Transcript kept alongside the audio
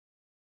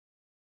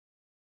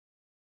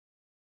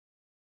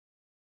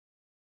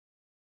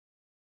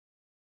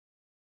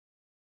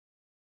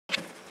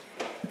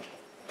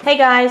Hey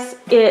guys,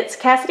 it's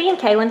Cassidy and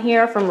Kaylin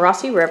here from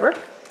Rossi River.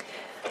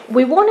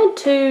 We wanted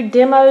to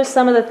demo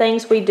some of the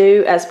things we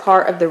do as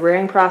part of the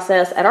rearing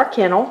process at our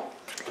kennel.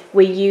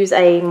 We use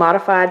a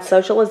modified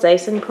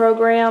socialization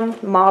program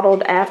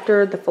modeled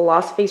after the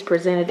philosophies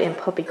presented in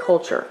puppy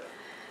culture.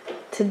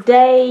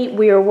 Today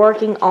we are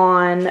working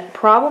on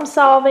problem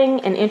solving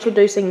and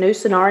introducing new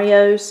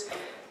scenarios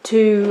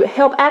to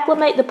help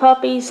acclimate the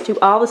puppies to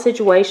all the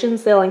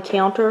situations they'll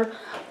encounter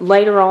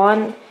later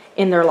on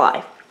in their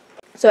life.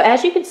 So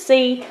as you can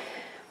see,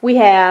 we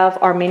have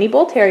our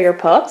Mini-Bull Terrier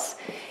pups.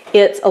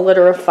 It's a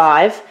litter of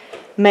 5,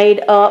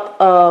 made up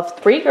of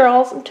 3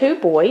 girls and 2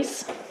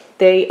 boys.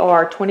 They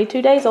are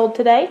 22 days old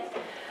today,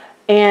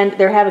 and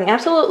they're having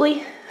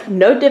absolutely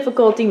no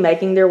difficulty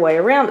making their way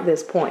around at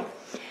this point.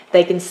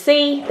 They can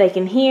see, they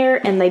can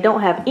hear, and they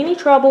don't have any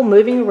trouble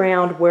moving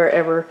around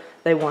wherever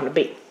they want to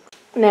be.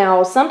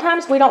 Now,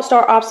 sometimes we don't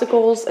start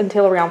obstacles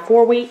until around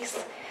 4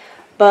 weeks.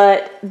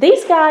 But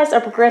these guys are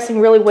progressing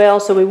really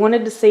well, so we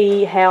wanted to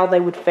see how they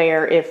would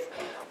fare if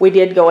we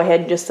did go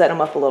ahead and just set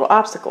them up a little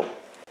obstacle.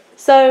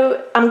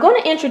 So I'm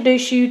going to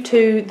introduce you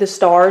to the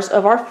stars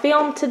of our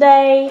film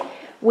today.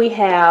 We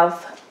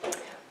have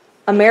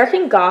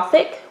American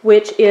Gothic,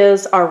 which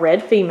is our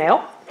red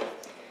female.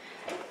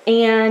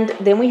 And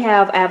then we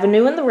have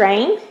Avenue in the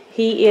Rain.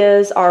 He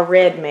is our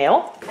red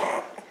male.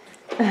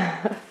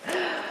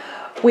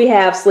 We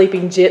have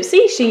Sleeping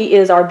Gypsy. She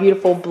is our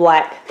beautiful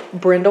black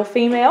brindle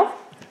female.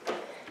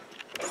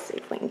 See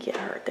if we can get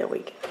her. There we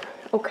go.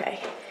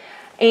 Okay.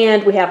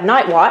 And we have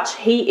Night Watch.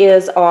 He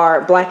is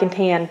our black and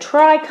tan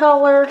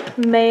tricolor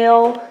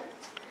male.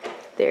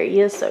 There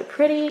he is, so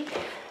pretty.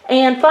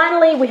 And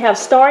finally, we have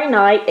Starry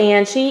Night,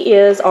 and she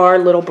is our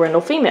little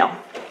brindle female.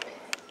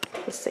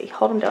 Let's see.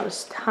 Hold him down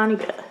just a tiny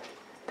bit.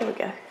 There we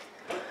go.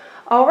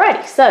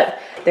 Alrighty, so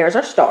there's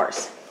our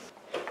stars.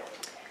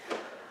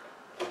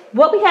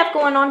 What we have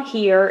going on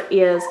here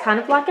is kind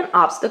of like an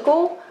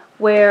obstacle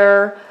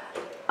where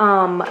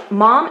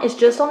Mom is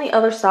just on the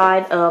other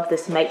side of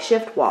this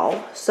makeshift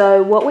wall.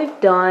 So what we've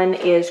done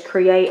is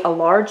create a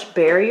large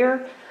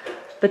barrier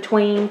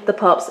between the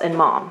pups and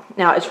Mom.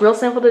 Now it's real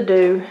simple to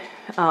do.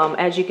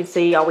 As you can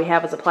see, all we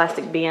have is a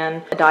plastic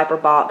bin, a diaper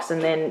box,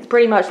 and then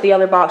pretty much the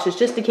other box is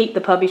just to keep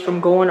the puppies from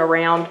going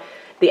around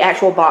the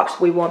actual box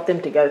we want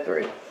them to go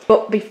through.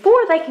 But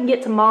before they can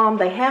get to Mom,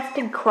 they have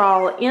to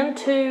crawl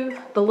into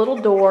the little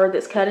door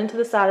that's cut into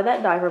the side of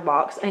that diaper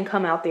box and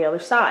come out the other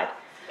side.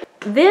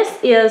 This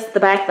is the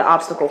back of the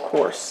obstacle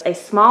course, a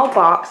small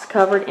box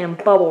covered in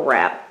bubble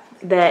wrap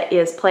that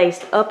is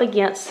placed up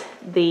against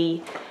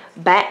the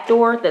back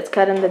door that's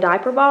cut in the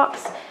diaper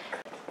box.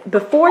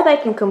 Before they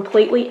can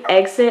completely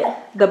exit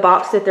the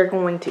box that they're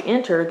going to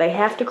enter, they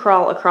have to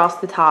crawl across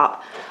the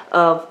top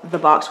of the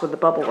box with the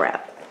bubble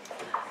wrap.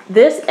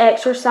 This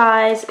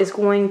exercise is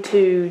going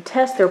to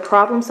test their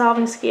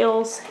problem-solving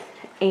skills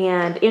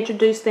and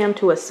introduce them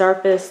to a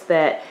surface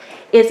that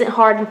isn't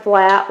hard and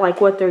flat like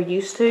what they're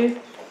used to.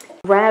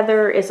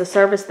 Rather, it's a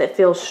surface that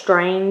feels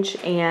strange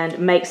and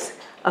makes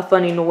a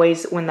funny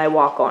noise when they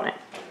walk on it.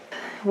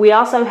 We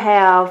also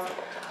have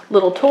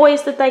little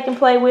toys that they can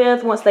play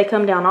with once they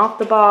come down off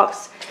the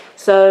box.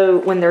 So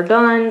when they're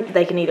done,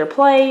 they can either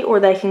play or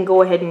they can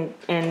go ahead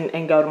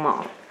and go to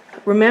Mom.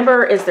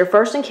 Remember, it's their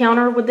first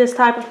encounter with this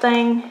type of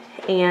thing,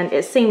 and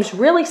it seems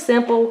really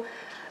simple,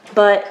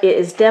 but it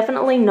is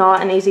definitely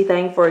not an easy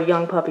thing for a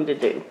young puppy to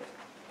do.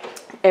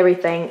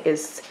 Everything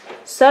is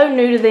so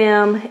new to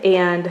them,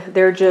 and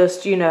they're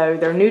just,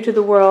 they're new to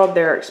the world,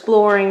 they're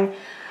exploring.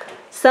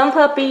 Some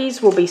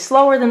puppies will be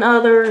slower than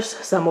others,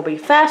 some will be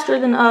faster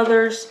than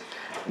others.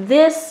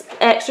 This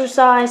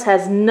exercise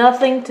has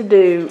nothing to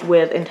do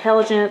with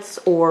intelligence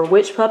or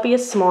which puppy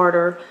is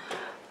smarter.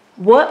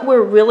 What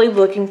we're really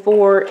looking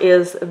for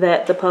is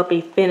that the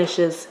puppy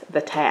finishes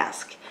the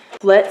task.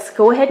 Let's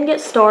go ahead and get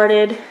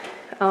started.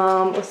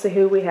 Let's see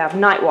who we have.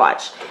 Night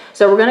Watch.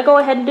 So we're going to go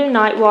ahead and do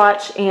Night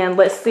Watch, and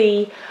let's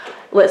see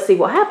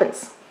what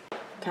happens.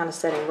 Kind of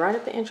setting right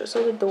at the entrance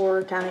of the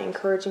door, kind of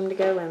encourage him to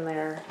go in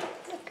there.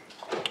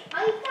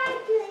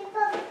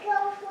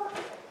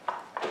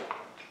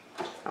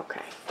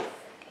 Okay.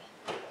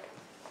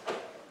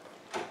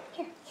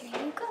 Here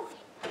you go.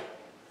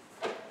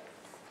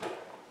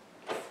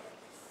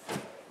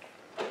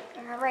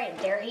 Alright,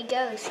 there he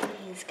goes.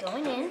 He's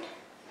going in,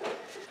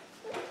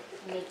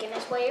 making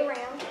his way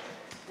around.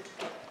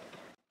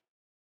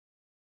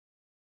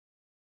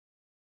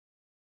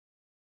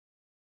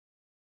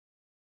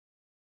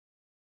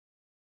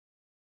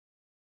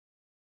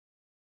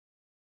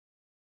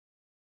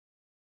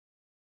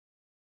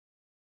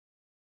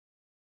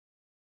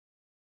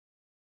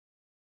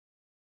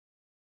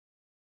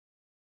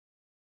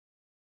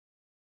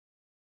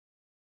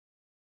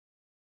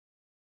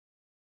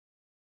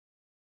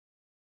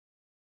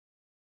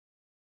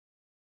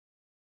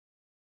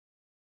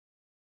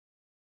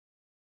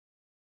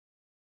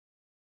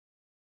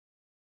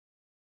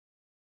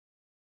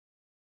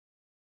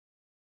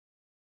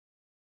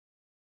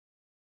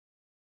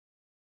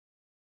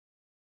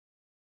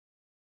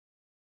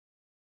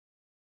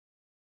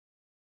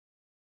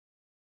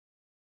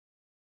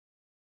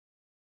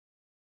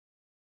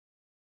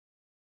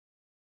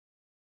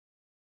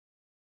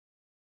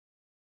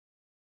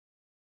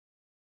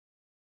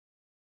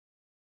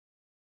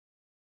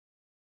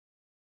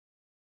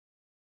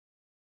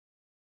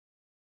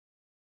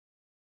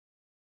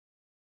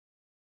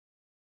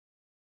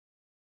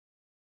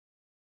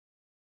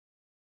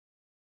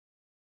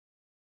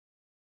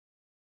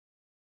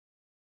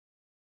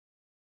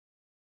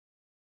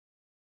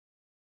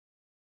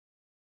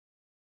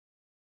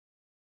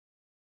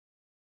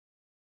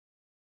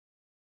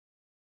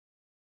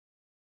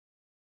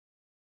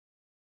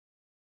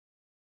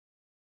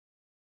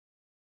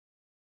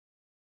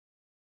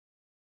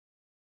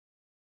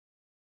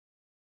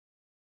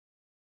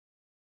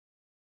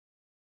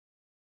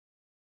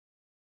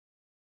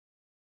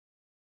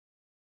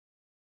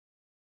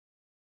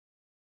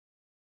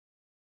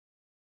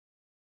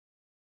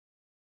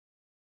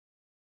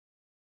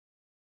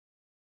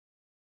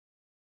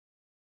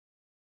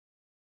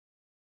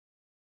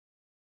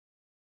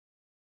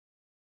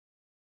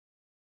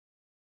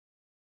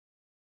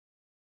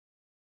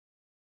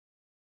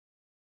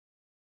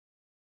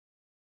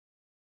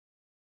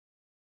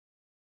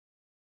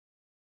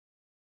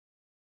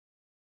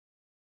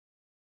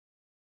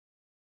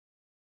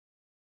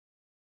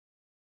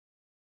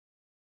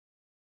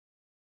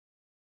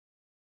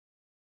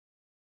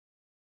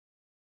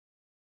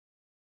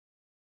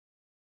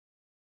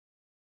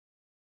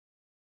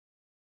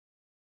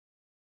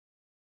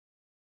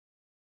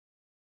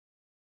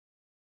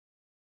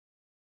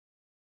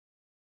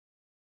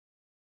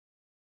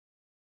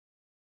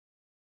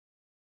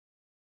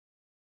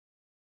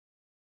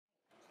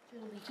 So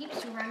he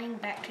keeps running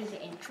back to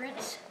the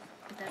entrance,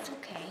 but that's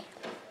okay.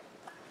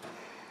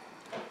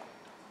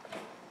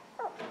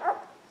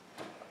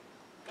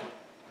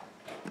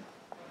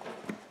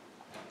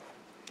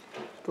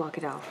 Block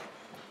it off.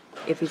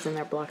 If he's in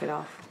there, block it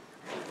off.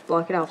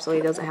 Block it off so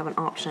he doesn't have an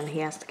option. He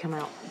has to come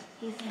out.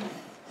 He's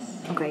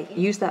in. Okay,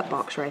 use that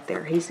box right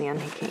there. He's in.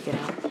 He can't get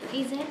out.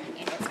 He's in. And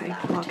it's Okay,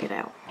 locked. block it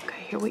out.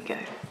 Okay, here we go.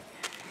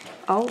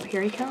 Oh,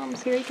 here he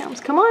comes. Here he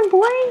comes. Come on,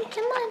 boy.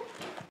 Come on.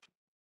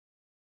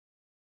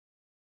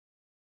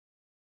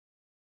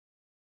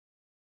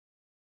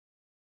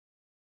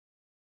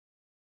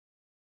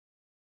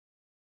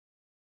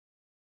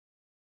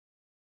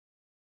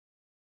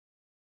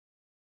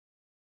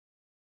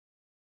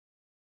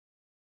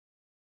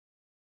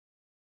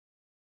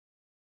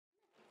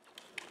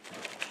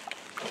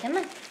 Come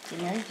on. You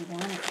know you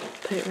want it.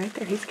 Put it right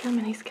there. He's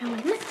coming. He's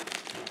coming. Come on.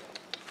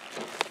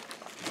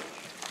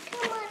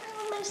 Come on,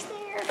 almost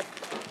there.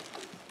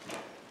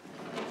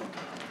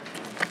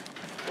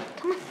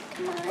 Come on,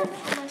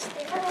 almost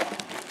there.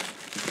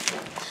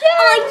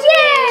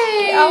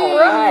 Oh, yay! All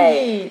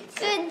right.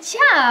 Good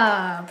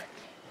job.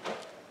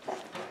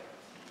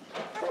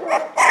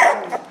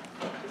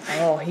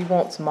 Oh, he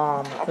wants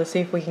mom. Let's see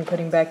if we can put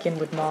him back in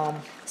with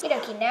mom.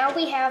 Okay, now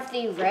we have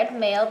the red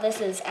male.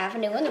 This is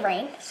Avenue in the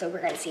Rain, so we're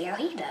going to see how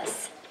he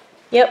does.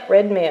 Yep,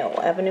 red male,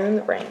 Avenue in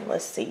the Rain.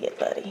 Let's see it,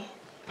 buddy.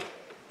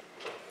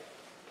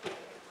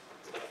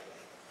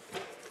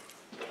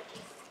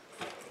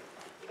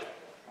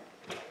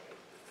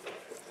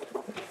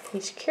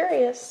 He's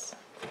curious,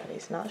 but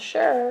he's not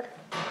sure.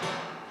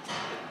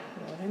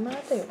 What am I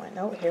doing?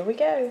 Oh, here we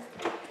go.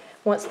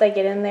 Once they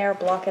get in there,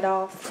 block it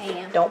off. I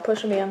am. Don't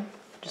push them in.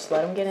 Just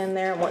let them get in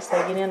there. Once they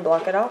get in,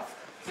 block it off.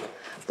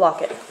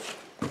 Block it.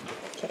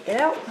 Can't get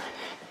out.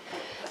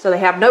 So they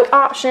have no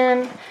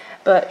option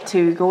but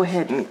to go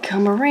ahead and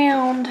come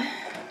around.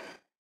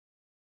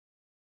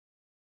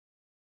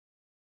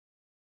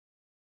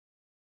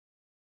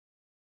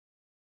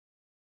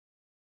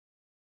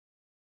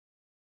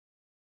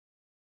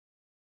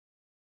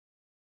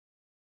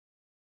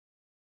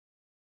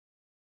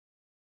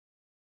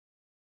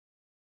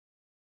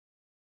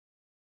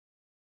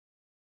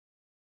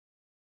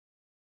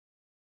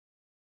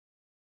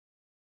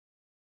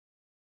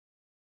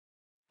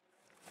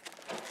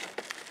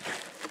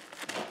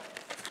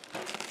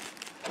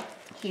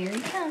 Here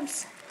he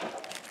comes.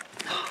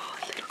 Oh,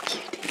 little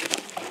cutie.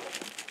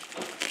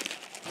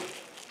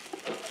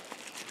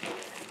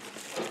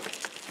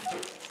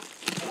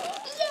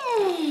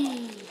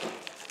 Yay!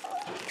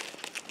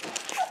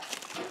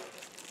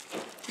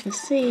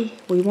 Let's see.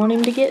 We want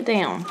him to get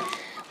down.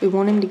 We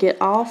want him to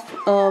get off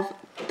of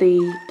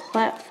the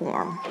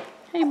platform.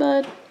 Hey,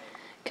 bud.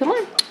 Come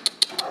on.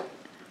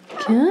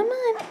 Come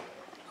on.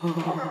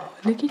 Oh,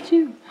 look at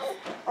you.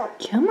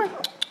 Come on.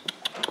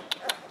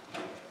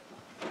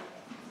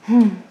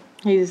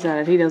 He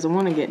decided he doesn't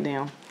want to get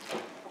down.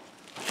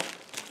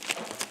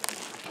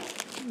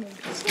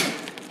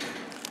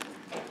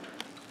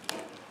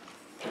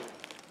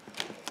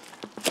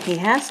 He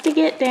has to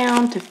get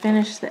down to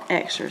finish the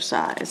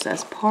exercise.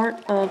 That's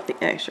part of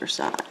the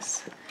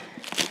exercise.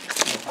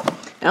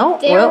 Oh,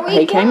 There well, we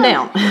he go. came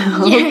down.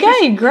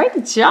 Okay,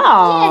 great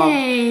job.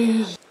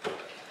 Yay!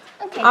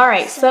 Okay, All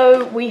right,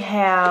 so we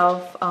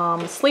have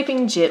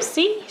Sleeping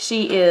Gypsy.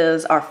 She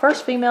is our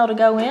first female to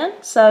go in,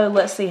 so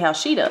let's see how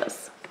she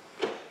does.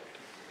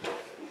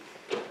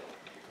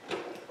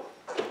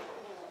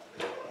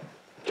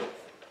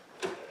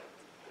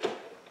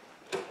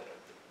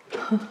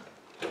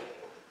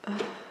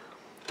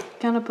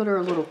 Kind of put her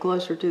a little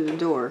closer to the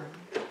door.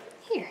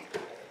 Here.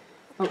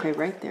 Okay,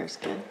 right there's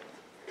good.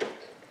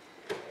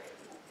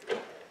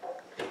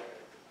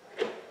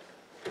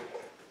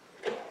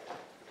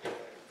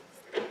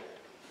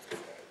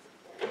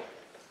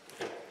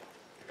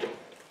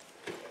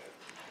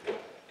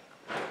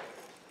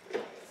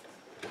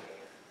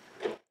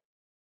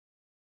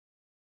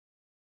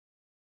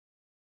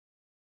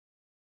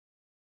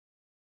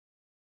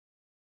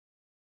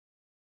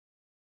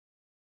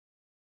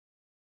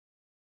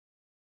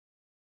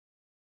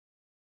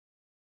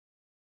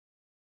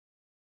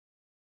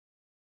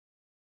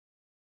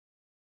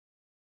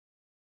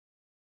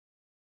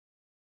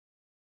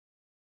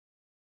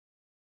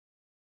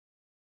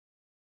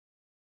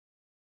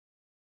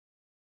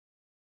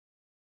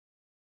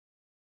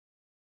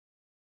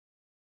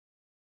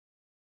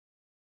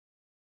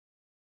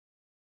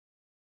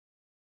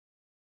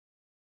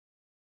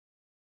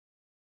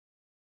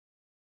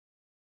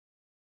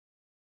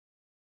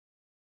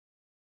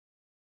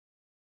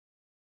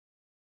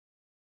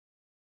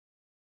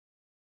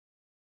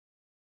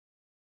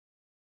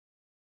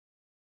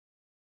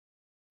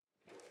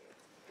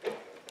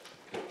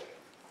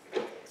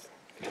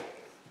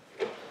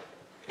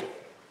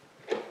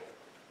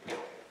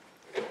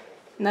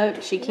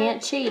 Nope, she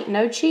can't cheat.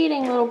 No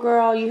cheating, little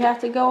girl. You have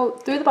to go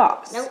through the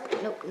box. Nope.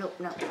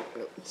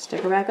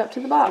 Stick her back up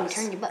to the box.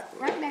 Turn your butt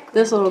right back.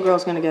 This little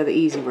girl's going to go the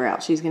easy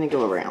route. She's going to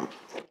go around.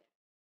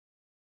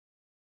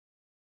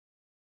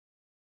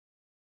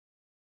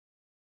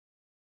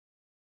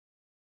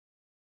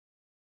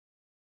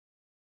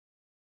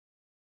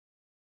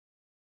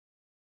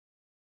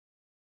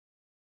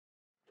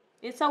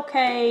 It's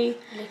okay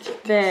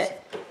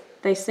that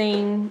they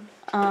seem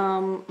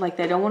like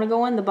they don't want to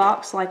go in the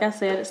box. Like I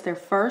said, it's their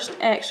first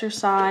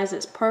exercise.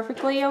 It's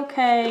perfectly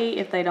okay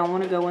if they don't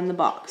want to go in the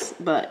box,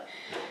 but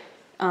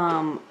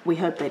we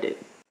hope they do.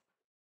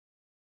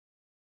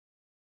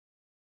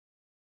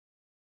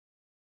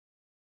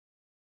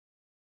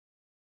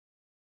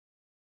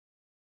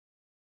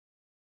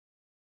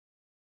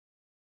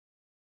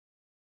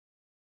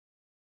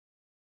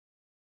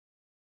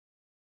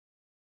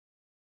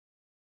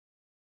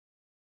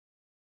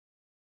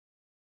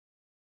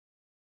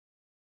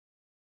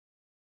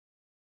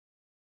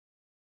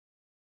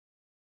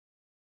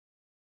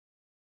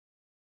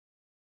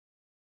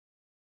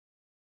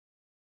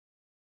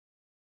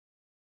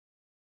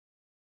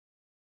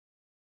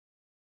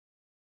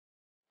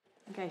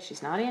 Okay,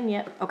 she's not in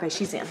yet. Okay,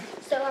 she's in.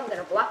 So I'm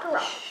gonna block her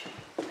off.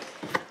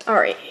 All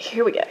right,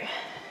 here we go.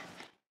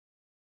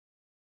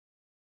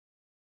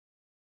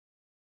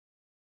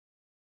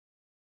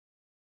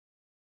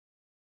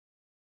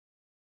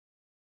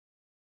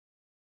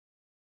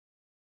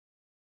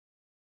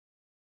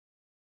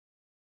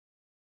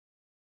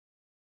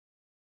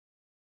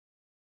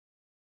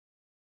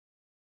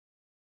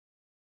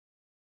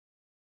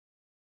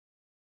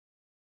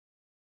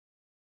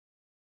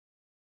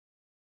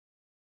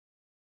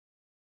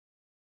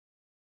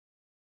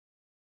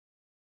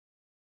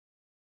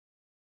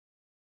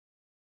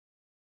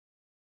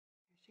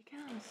 Here she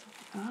comes.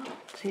 Oh,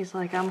 she's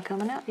like, I'm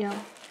coming out, y'all.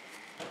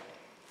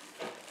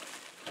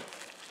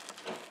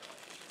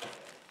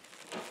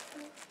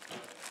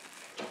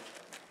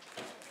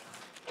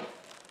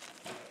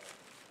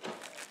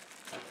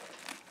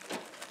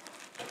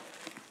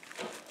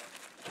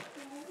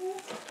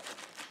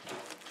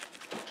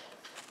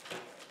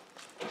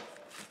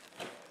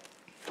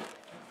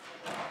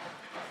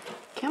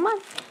 Come on.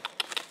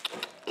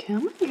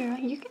 Come on, girl.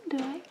 You can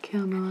do it.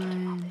 Come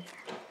on.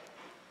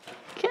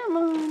 Come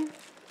on.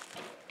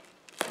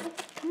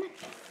 Come on.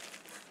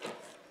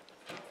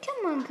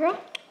 Come on,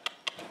 girl.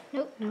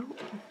 Nope. Nope.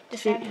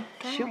 She'll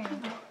She'll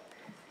come out.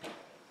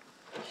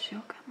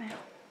 She'll come out.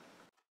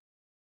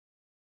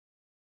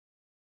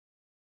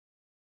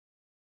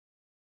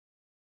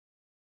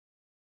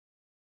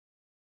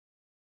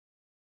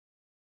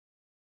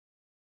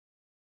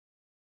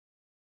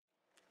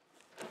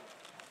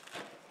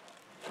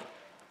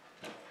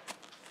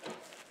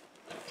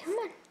 Come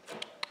on.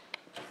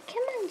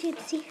 Come on,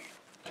 Gypsy.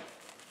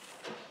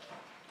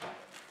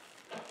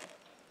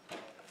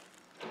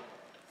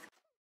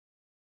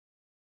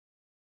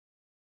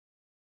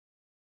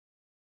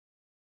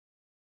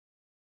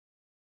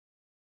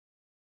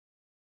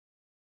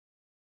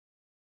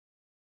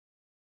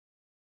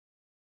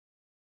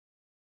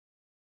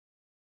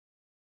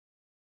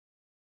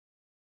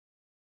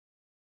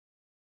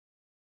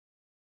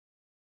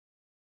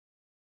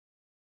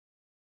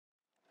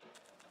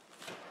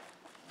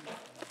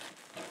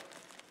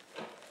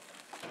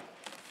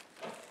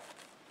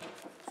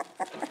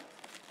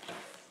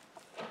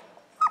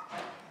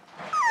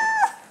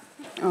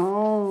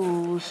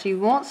 Oh, she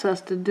wants us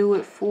to do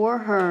it for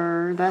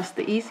her. That's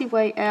the easy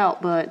way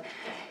out, but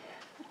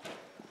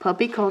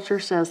puppy culture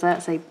says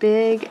that's a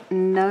big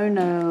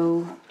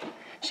no-no.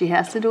 She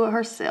has to do it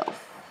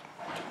herself.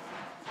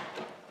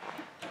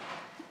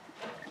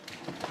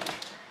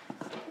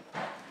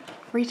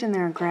 Reach in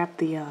there and grab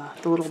the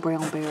little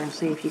brown bear and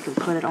see if you can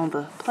put it on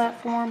the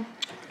platform.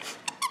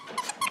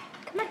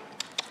 Come on.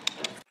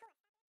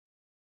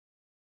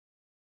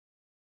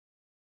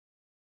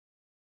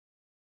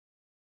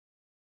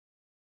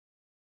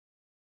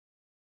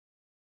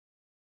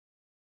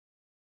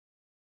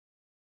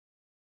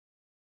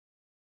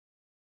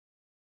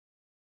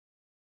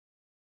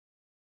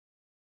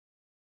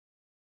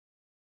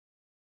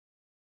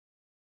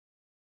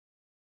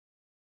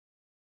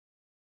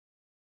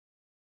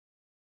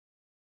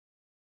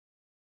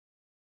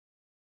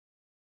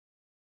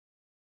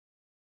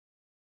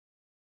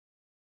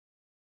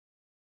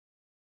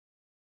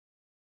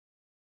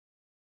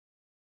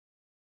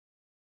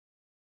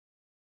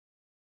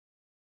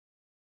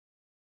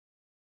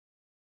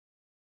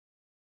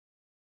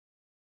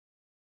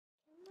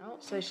 Oh,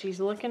 so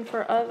she's looking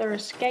for other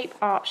escape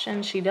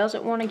options. She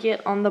doesn't want to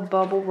get on the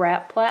bubble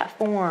wrap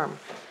platform.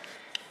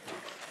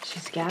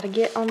 She's got to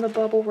get on the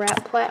bubble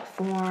wrap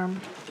platform.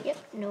 Yep,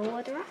 no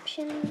other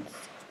options.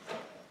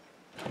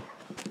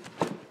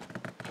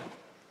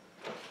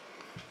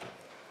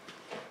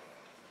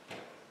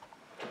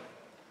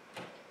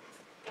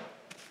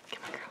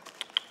 Come on, girl.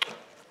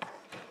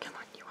 Come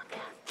on, you want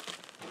that?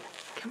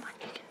 Come on,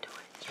 you can do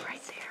it. It's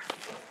right there.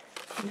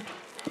 No, no.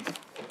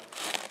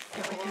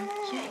 There we go.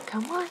 Yeah,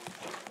 come on.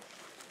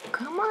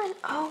 Come on.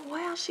 Oh,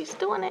 wow, she's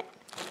doing it.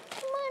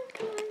 Come on,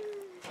 come on.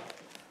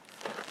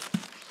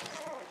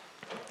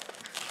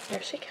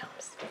 There she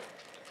comes.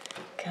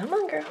 Come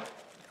on, girl.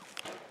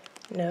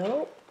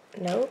 No,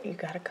 no, you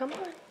gotta come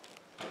on.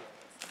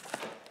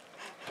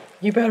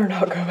 You better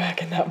not go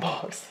back in that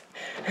box.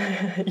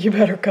 You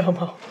better come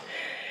on.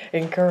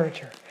 Encourage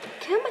her.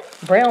 Come on.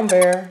 Brown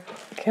bear,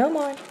 Come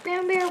on.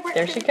 Brown bear,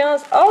 There she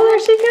comes. Oh, there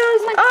she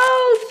comes.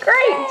 Oh,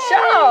 great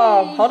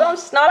job. Hold on,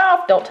 she's not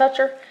off. Don't touch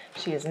her.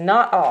 She is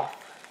not off.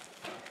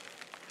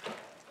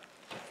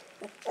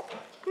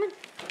 Come on.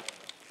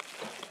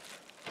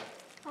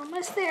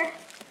 Almost there.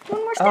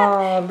 One more step.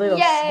 Oh, little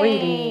Yay.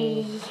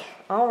 sweetie.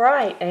 All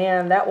right,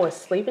 and that was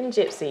Sleeping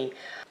Gypsy.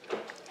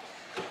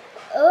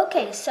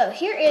 Okay, so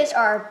here is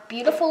our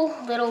beautiful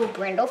little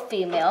brindle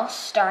female,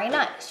 Starry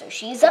Night. So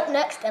she's up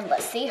next, and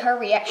let's see her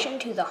reaction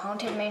to the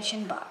Haunted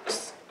Mansion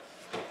box.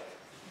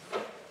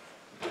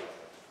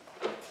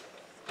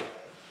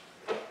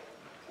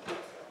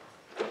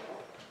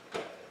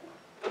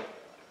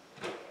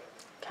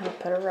 Kind of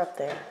put her up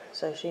there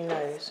so she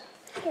knows.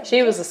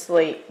 She was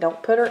asleep.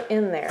 Don't put her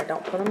in there.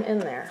 Don't put them in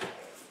there.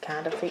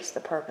 Kind of defeats the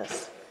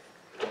purpose.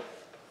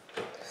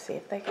 See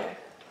if they go.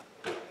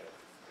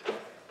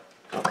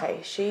 Okay,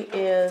 she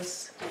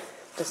is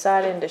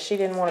deciding that she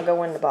didn't want to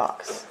go in the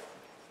box.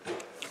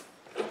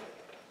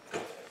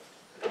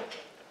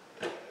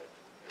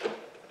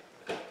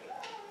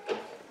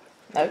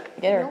 Nope,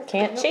 get her.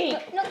 Can't cheat.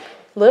 Nope.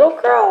 Little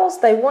girls,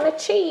 they want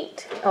to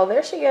cheat. Oh,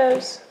 there she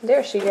goes.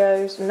 There she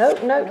goes.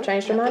 Nope, nope.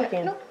 Changed her mind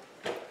again. Nope.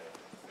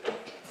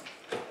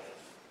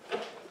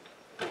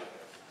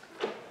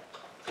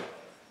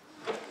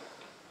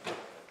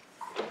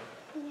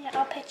 Yeah,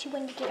 I'll pet you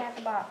when you get out of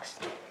the box.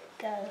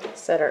 Go.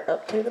 Set her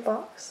up to the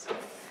box.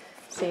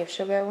 See if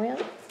she'll go in.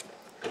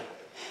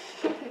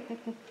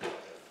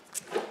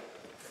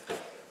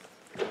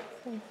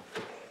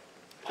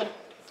 Hey,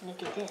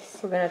 look at this.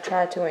 We're going to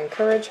try to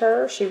encourage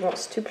her. She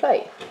wants to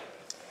play.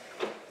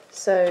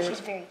 So, She's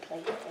very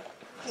playful.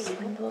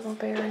 sling the little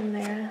bear in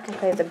there.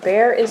 Okay, the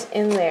bear is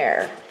in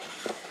there.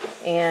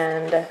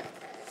 And,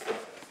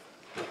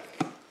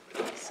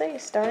 let's see,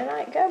 Starry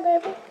Night, go,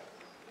 baby.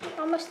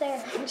 Almost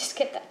there. Just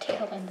get that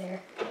tail in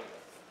there.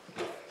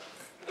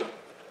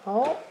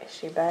 Oh, is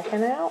she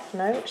backing out?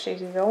 No,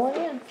 she's going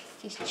in.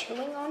 She's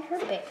chewing on her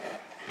bear.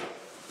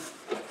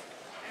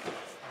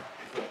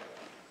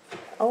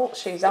 Oh,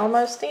 she's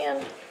almost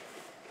in.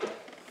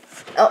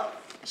 Oh,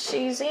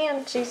 she's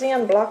in. She's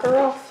in. Block her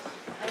off.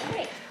 All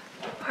right.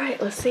 All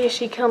right, let's see if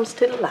she comes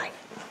to the light.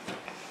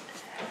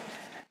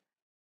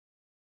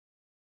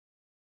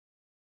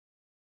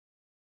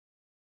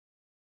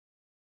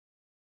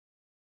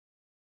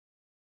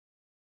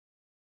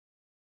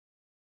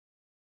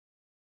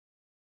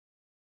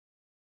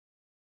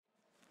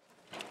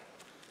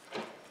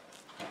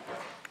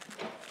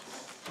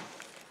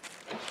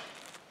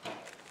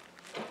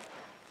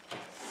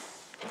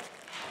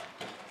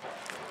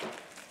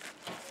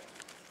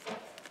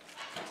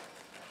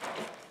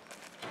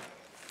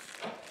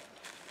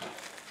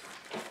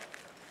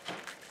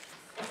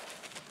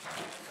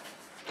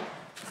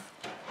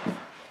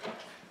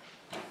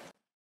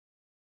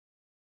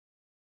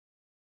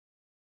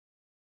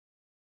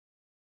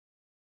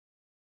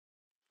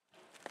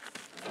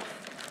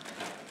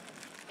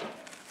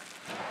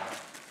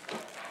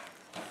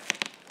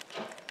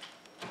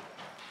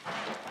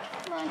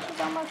 Come on, she's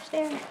almost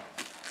there.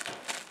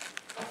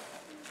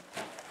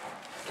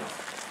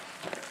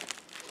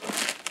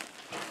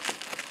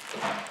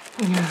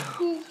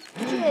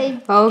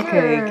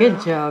 Okay,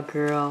 good job,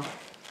 girl.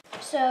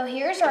 So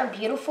here's our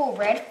beautiful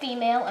red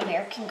female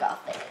American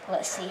Gothic.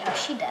 Let's see how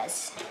she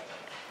does.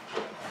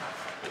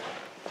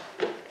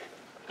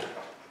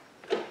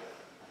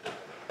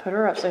 Put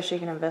her up so she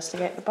can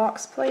investigate the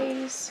box,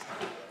 please.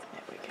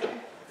 There we go.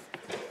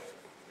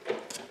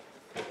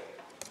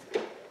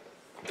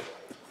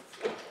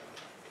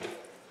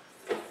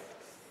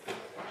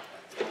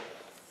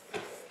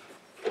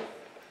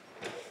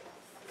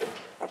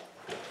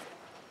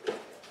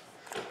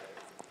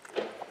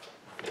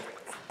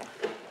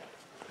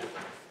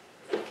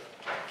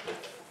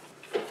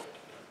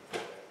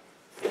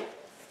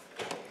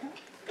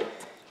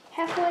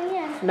 Halfway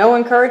in. No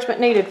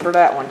encouragement needed for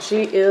that one.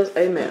 She is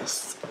a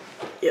mess.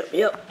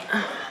 Yep.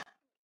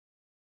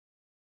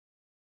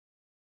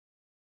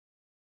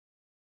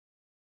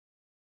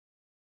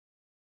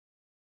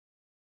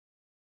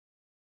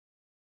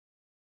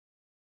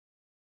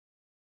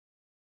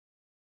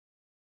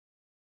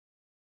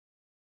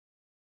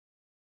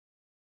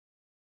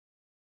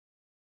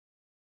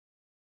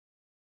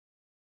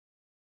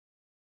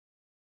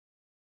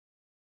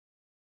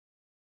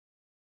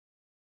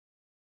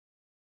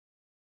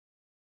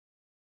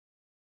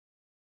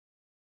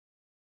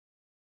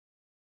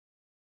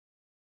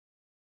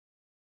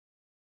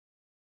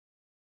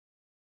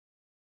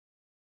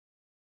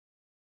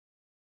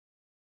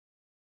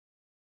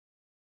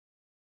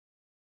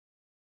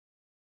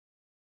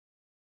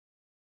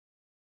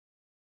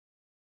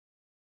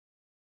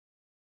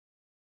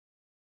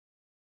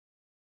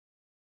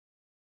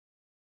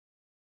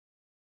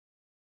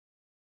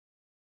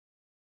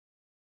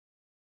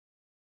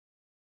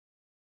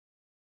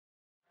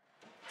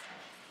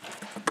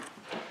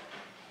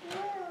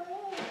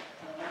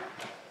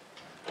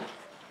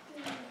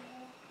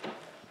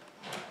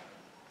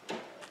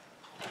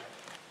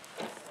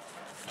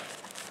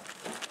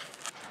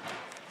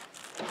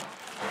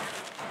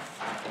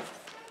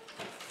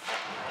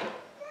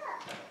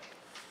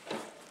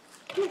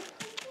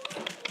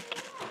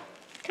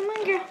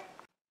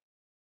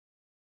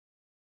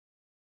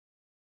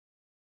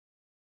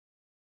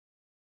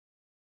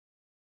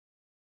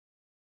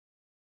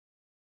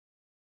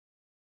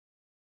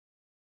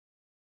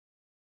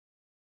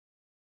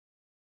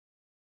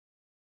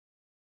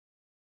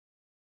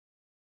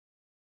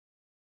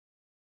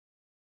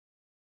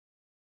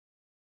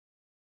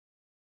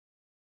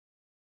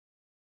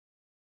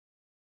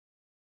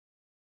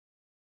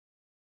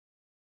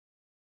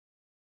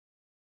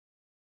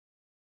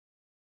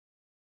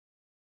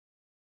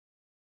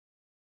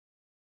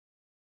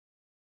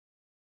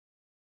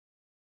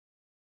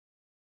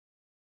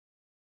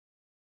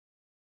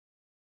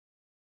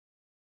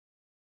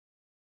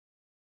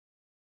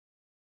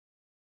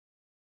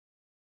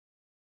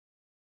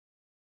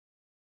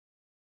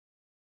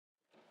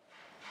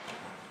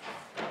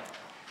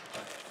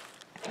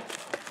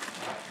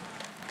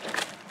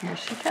 Here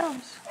she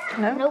comes.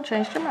 Nope, Nope.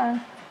 changed your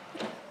mind.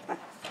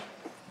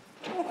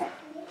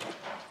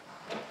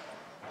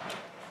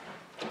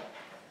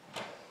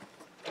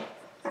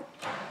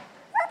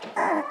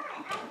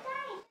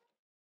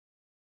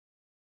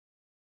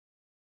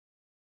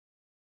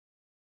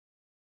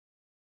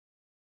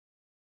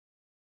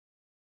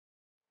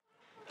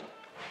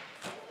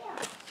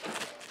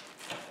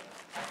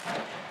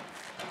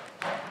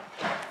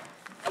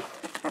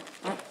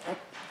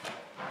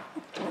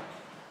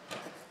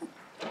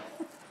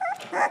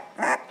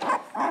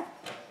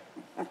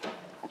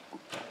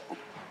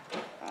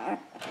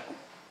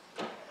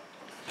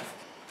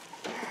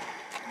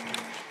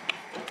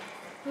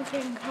 We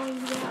can call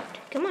you out.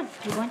 Come on.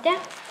 You want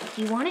that?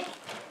 You want it?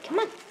 Come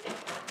on.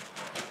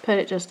 Put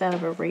it just out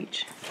of her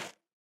reach.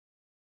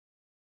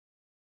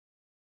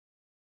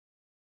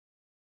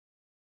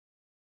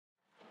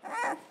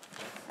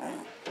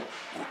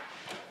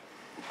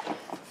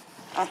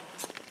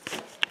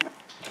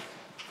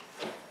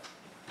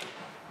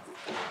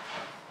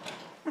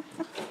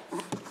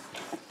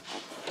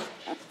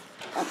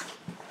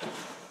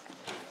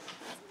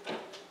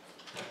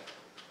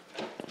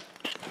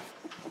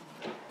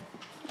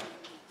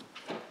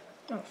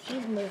 Oh,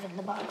 she's moving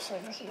the box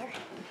over here.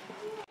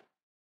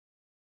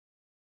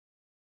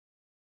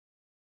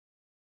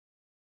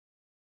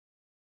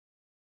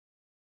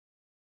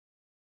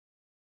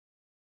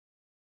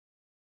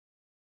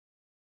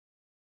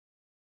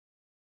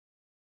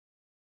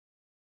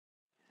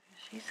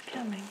 She's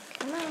coming.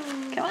 Come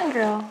on. Come on,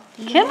 girl.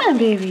 Come on,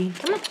 baby.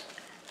 Come on.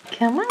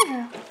 Come on,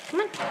 girl. Come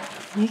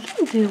on. You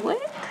can do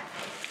it.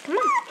 Come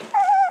on.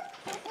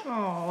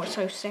 Oh, it's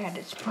so sad.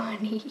 It's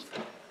funny.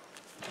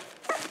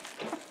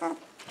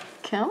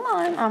 Come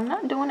on. I'm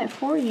not doing it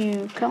for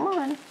you. Come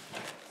on.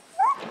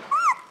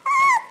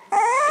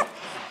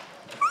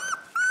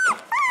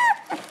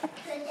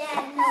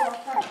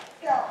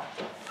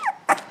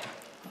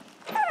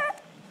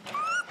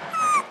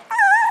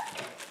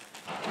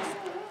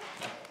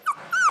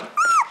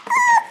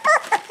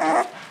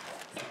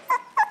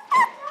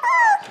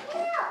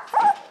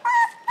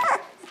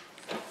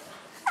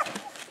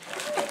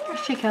 Here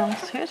she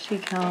comes. Here she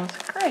comes.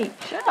 Great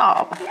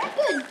job.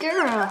 Good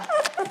girl.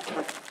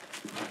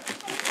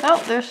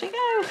 Oh, there she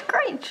goes.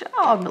 Great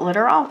job. Let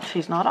her off.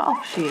 She's not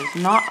off. She is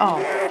not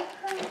off.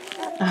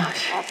 Oh,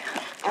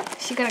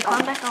 She's gonna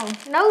climb back on.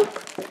 Nope.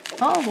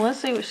 oh, let's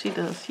see what she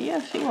does. Yeah,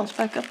 she wants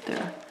back up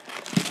there.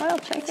 Well,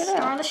 check it Star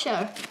out. on the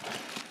show.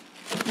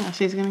 Now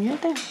she's going to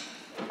get there.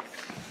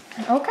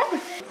 Okay.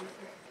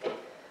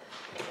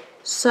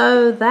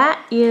 So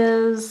that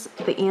is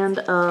the end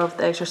of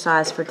the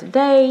exercise for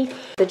today.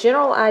 The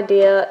general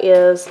idea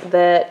is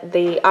that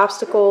the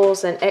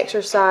obstacles and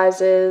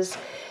exercises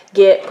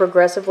get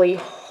progressively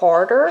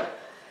harder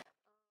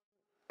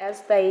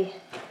as they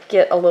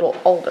get a little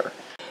older.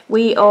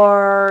 We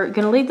are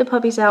going to leave the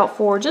puppies out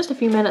for just a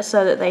few minutes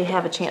so that they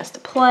have a chance to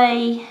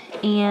play,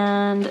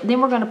 and then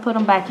we're going to put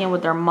them back in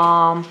with their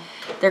mom.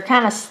 They're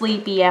kind of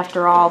sleepy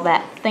after all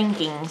that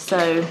thinking, so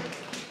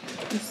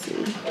let's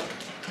see.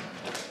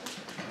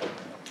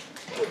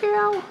 Hey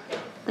girl,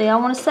 they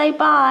all want to say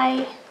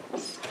bye.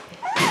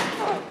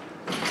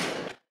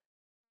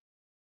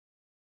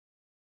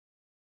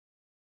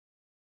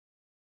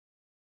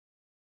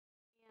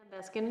 And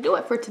that's going to do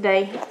it for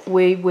today.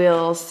 We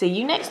will see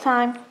you next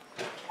time.